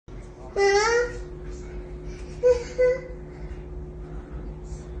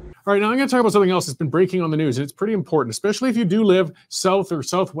All right, now I'm going to talk about something else that's been breaking on the news, and it's pretty important, especially if you do live south or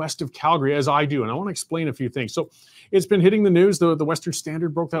southwest of Calgary, as I do, and I want to explain a few things. So it's been hitting the news. The Western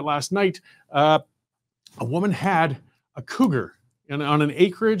Standard broke that last night. A woman had a cougar on an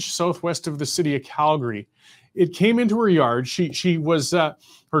acreage southwest of the city of Calgary. It came into her yard. She was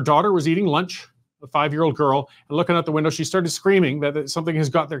her daughter was eating lunch, a 5-year-old girl, and looking out the window, she started screaming that something has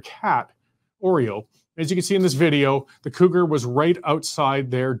got their cat, Oreo. As you can see in this video, the cougar was right outside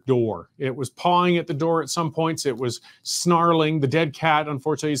their door. It was pawing at the door at some points. It was snarling. The dead cat,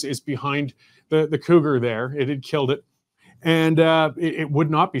 unfortunately, is behind the cougar there. It had killed it. And it would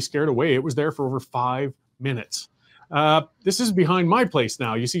not be scared away. It was there for over 5 minutes. This is behind my place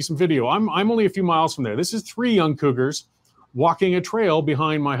now. You see some video. I'm only a few miles from there. This is 3 young cougars walking a trail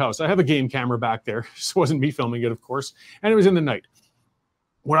behind my house. I have a game camera back there. This wasn't me filming it, of course. And it was in the night.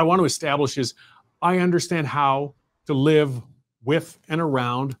 What I want to establish is I understand how to live with and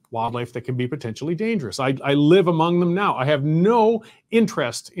around wildlife that can be potentially dangerous. I live among them now. I have no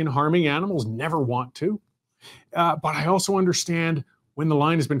interest in harming animals, never want to. But I also understand when the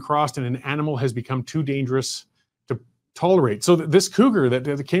line has been crossed and an animal has become too dangerous to tolerate. So this cougar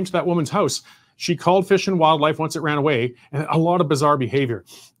that came to that woman's house, she called Fish and Wildlife once it ran away, and a lot of bizarre behavior.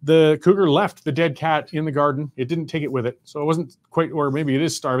 The cougar left the dead cat in the garden. It didn't take it with it. So it wasn't quite, or maybe it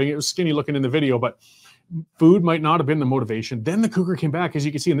is starving. It was skinny looking in the video, but food might not have been the motivation. Then the cougar came back, as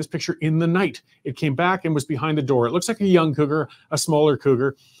you can see in this picture, in the night. It came back and was behind the door. It looks like a young cougar, a smaller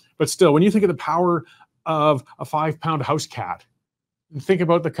cougar, but still, when you think of the power of a 5-pound house cat, and think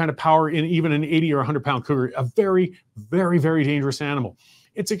about the kind of power in even an 80 or 100-pound cougar, a very, very, very dangerous animal.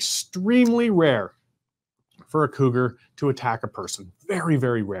 It's extremely rare for a cougar to attack a person. Very,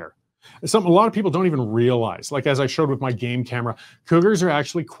 very rare. It's something a lot of people don't even realize. Like as I showed with my game camera, cougars are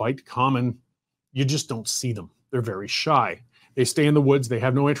actually quite common. You just don't see them. They're very shy. They stay in the woods. They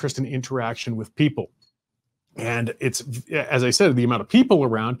have no interest in interaction with people. And it's, as I said, the amount of people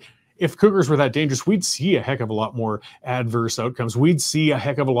around, if cougars were that dangerous, we'd see a heck of a lot more adverse outcomes. We'd see a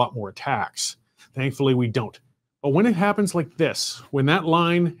heck of a lot more attacks. Thankfully, we don't. But when it happens like this, when that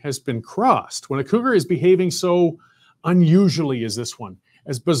line has been crossed, when a cougar is behaving so unusually as this one,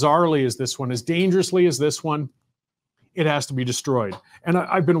 as bizarrely as this one, as dangerously as this one, it has to be destroyed. And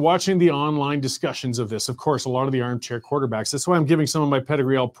I've been watching the online discussions of this. Of course, a lot of the armchair quarterbacks. That's why I'm giving some of my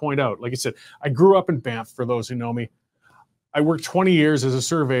pedigree. I'll point out. Like I said, I grew up in Banff, for those who know me. I worked 20 years as a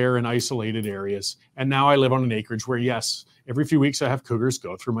surveyor in isolated areas. And now I live on an acreage where, yes, every few weeks I have cougars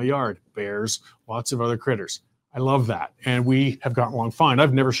go through my yard, bears, lots of other critters. I love that. And we have gotten along fine.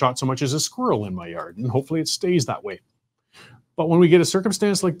 I've never shot so much as a squirrel in my yard, and hopefully it stays that way. But when we get a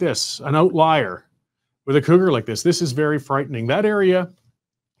circumstance like this, an outlier with a cougar like this is very frightening. That area,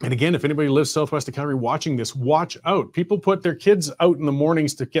 and again, if anybody lives southwest of Calgary watching this, watch out. People put their kids out in the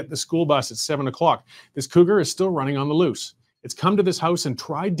mornings to get the school bus at 7 o'clock. This cougar is still running on the loose. It's come to this house and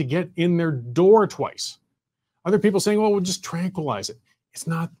tried to get in their door twice. Other people saying, well, we'll just tranquilize it. It's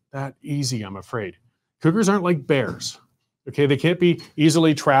not that easy, I'm afraid. Cougars aren't like bears, okay? They can't be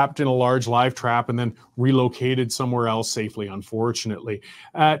easily trapped in a large live trap and then relocated somewhere else safely, unfortunately.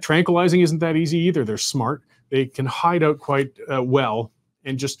 Tranquilizing isn't that easy either. They're smart. They can hide out quite well,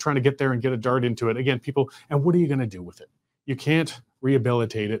 and just trying to get there and get a dart into it. Again, people, and what are you gonna do with it? You can't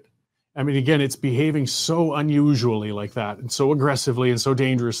rehabilitate it. I mean, again, it's behaving so unusually like that and so aggressively and so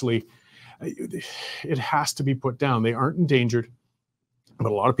dangerously. It has to be put down. They aren't endangered,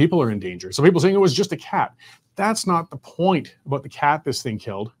 but a lot of people are in danger. Some people saying it was just a cat. That's not the point about the cat this thing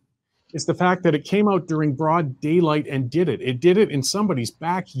killed. It's the fact that it came out during broad daylight and did it. It did it in somebody's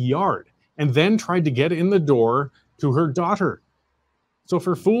backyard and then tried to get in the door to her daughter. So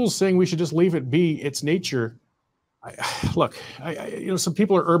for fools saying we should just leave it be, it's nature. Look, some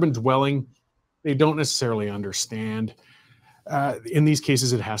people are urban dwelling. They don't necessarily understand. In these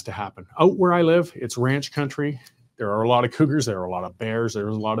cases, it has to happen. Out where I live, it's ranch country. There are a lot of cougars. There are a lot of bears.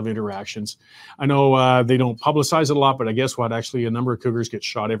 There's a lot of interactions. I know they don't publicize it a lot, but I guess what? Actually, a number of cougars get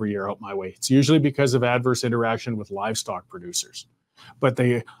shot every year out my way. It's usually because of adverse interaction with livestock producers, but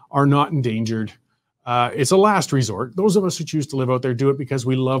they are not endangered. It's a last resort. Those of us who choose to live out there do it because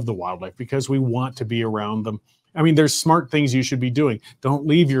we love the wildlife, because we want to be around them. I mean, there's smart things you should be doing. Don't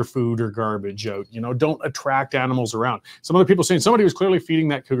leave your food or garbage out. Don't attract animals around. Some other people saying somebody was clearly feeding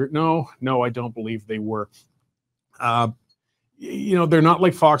that cougar. No, I don't believe they were. They're not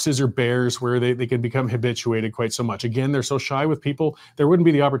like foxes or bears where they can become habituated quite so much. Again, they're so shy with people, there wouldn't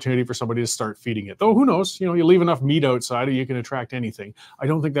be the opportunity for somebody to start feeding it. Though, who knows? You leave enough meat outside and you can attract anything. I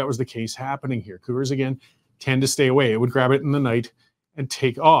don't think that was the case happening here. Cougars, again, tend to stay away. It would grab it in the night and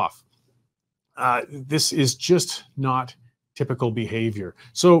take off. This is just not typical behavior.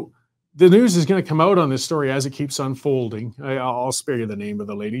 So the news is going to come out on this story as it keeps unfolding. I'll spare you the name of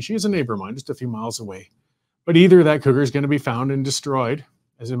the lady. She is a neighbor of mine, just a few miles away. But either that cougar is going to be found and destroyed,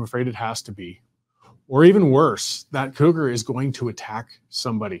 as I'm afraid it has to be, or even worse, that cougar is going to attack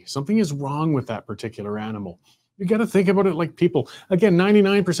somebody. Something is wrong with that particular animal. You got to think about it like people. Again,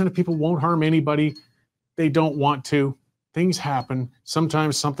 99% of people won't harm anybody. They don't want to. Things happen.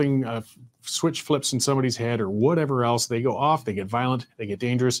 Sometimes something switch flips in somebody's head or whatever else. They go off, they get violent, they get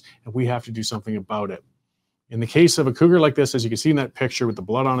dangerous, and we have to do something about it. In the case of a cougar like this, as you can see in that picture with the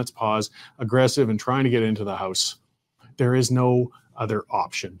blood on its paws, aggressive and trying to get into the house, there is no other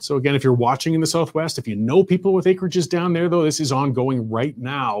option. So again, if you're watching in the Southwest, if you know people with acreages down there, though, this is ongoing right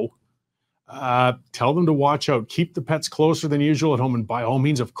now. Tell them to watch out. Keep the pets closer than usual at home, and by all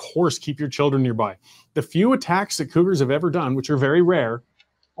means, of course, keep your children nearby. The few attacks that cougars have ever done, which are very rare,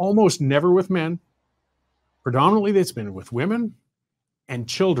 almost never with men. Predominantly, it's been with women and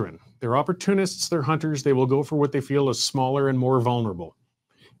children. They're opportunists, they're hunters. They will go for what they feel is smaller and more vulnerable.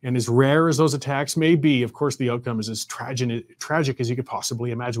 And as rare as those attacks may be, of course, the outcome is as tragic as you could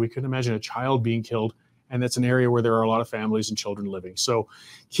possibly imagine. We couldn't imagine a child being killed, and that's an area where there are a lot of families and children living. So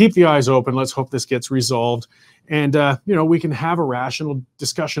keep the eyes open. Let's hope this gets resolved. And, we can have a rational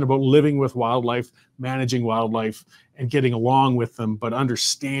discussion about living with wildlife, managing wildlife, and getting along with them, but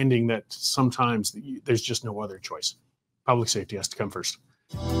understanding that sometimes there's just no other choice. Public safety has to come first.